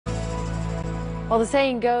Well, the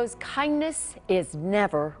saying goes, kindness is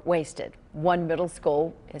never wasted. One middle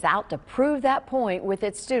school is out to prove that point with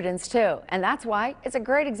its students, too. And that's why it's a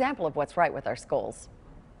great example of what's right with our schools.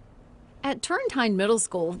 At Turrentine Middle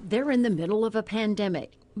School, they're in the middle of a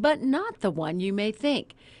pandemic, but not the one you may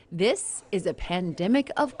think. This is a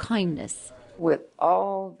pandemic of kindness. With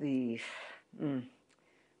all the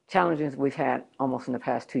challenges we've had almost in the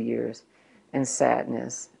past 2 years, and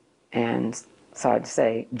sadness, and sorry to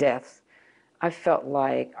say, death, I felt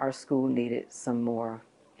like our school needed some more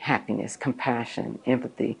happiness, compassion,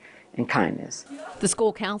 empathy, and kindness. The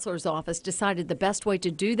school counselor's office decided the best way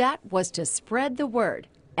to do that was to spread the word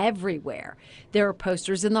everywhere. There are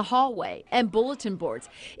posters in the hallway and bulletin boards,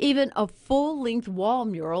 even a full-length wall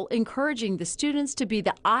mural encouraging the students to be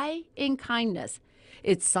the I in kindness.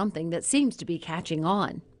 It's something that seems to be catching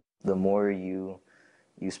on. The more you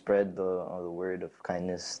spread the word of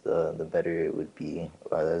kindness, the better it would be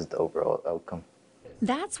as the overall outcome.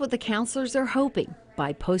 That's what the counselors are hoping.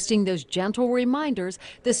 By posting those gentle reminders,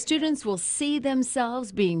 the students will see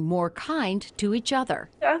themselves being more kind to each other.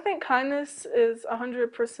 I think kindness is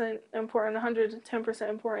 100% important, 110%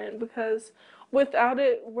 important, because without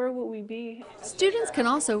it, where would we be? Students can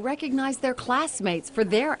also recognize their classmates for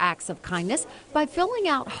their acts of kindness by filling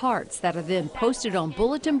out hearts that are then posted on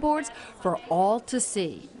bulletin boards for all to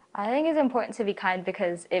see. I think it's important to be kind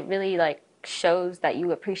because it really shows that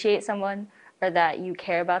you appreciate someone or that you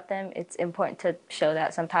care about them. It's important to show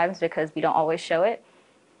that sometimes because we don't always show it.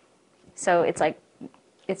 So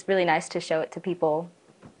it's really nice to show it to people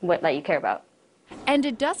that you care about. And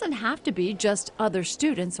it doesn't have to be just other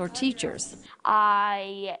students or teachers.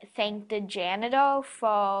 I thank the janitor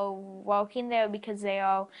for working there because they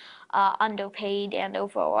are underpaid and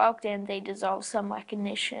overworked and they deserve some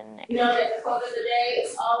recognition. You know that the quote of the day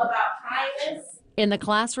is all about kindness. In the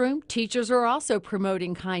classroom, teachers are also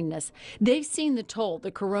promoting kindness. They've seen the toll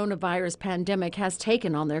the coronavirus pandemic has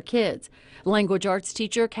taken on their kids. Language arts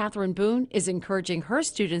teacher Catherine Boone is encouraging her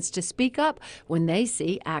students to speak up when they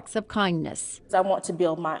see acts of kindness. I want to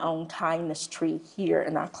build my own kindness tree here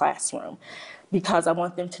in our classroom because I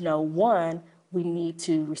want them to know, one, we need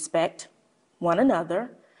to respect one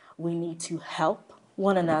another, we need to help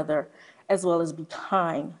one another, as well as be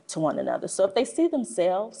kind to one another. So if they see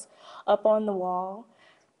themselves up on the wall,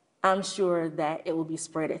 I'm sure that it will be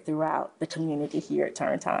spread throughout the community here at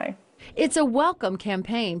Turrentine. It's a welcome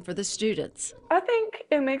campaign for the students. I think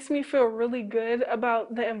it makes me feel really good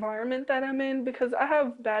about the environment that I'm in because I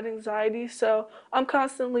have bad anxiety, so I'm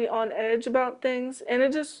constantly on edge about things, and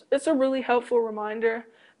it's a really helpful reminder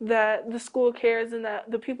that the school cares and that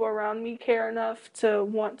the people around me care enough to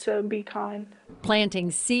want to be kind. Planting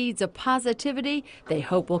seeds of positivity they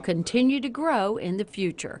hope will continue to grow in the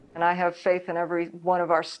future. And I have faith in every one of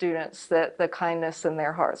our students that the kindness in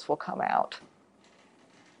their hearts will come out.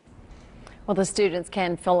 Well, the students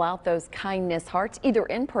can fill out those kindness hearts either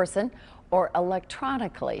in person or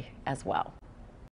electronically as well.